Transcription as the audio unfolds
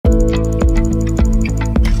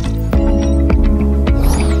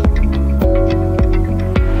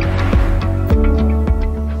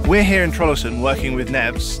We're here in Trollerton working with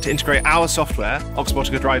NEVS to integrate our software,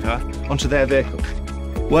 Oxbotica Driver, onto their vehicle.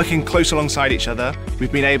 Working close alongside each other,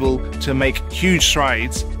 we've been able to make huge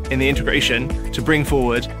strides in the integration to bring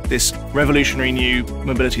forward this revolutionary new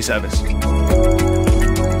mobility service.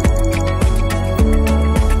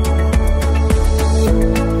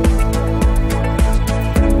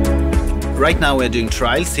 Right now we're doing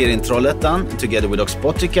trials here in Trollhättan together with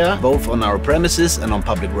Oxbotica, both on our premises and on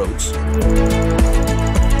public roads.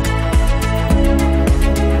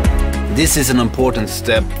 This is an important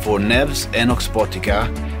step for NEVS and Oxbotica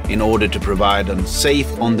in order to provide a safe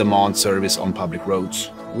on-demand service on public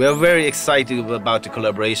roads. We are very excited about the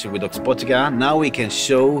collaboration with Oxbotica. Now we can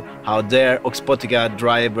show how their Oxbotica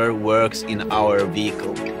driver works in our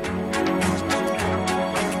vehicle.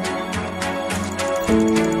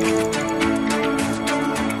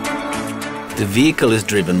 The vehicle is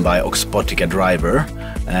driven by Oxbotica Driver,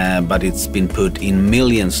 but it's been put in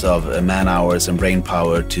millions of man-hours and brain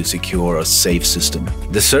power to secure a safe system.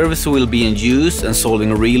 The service will be in use and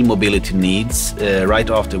solving real mobility needs right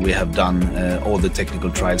after we have done all the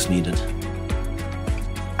technical trials needed.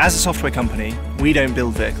 As a software company, we don't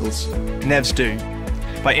build vehicles, NEVS do.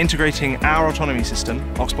 By integrating our autonomy system,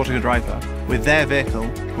 Oxbotica Driver, with their vehicle,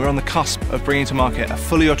 we're on the cusp of bringing to market a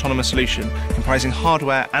fully autonomous solution comprising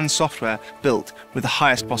hardware and software built with the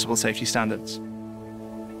highest possible safety standards.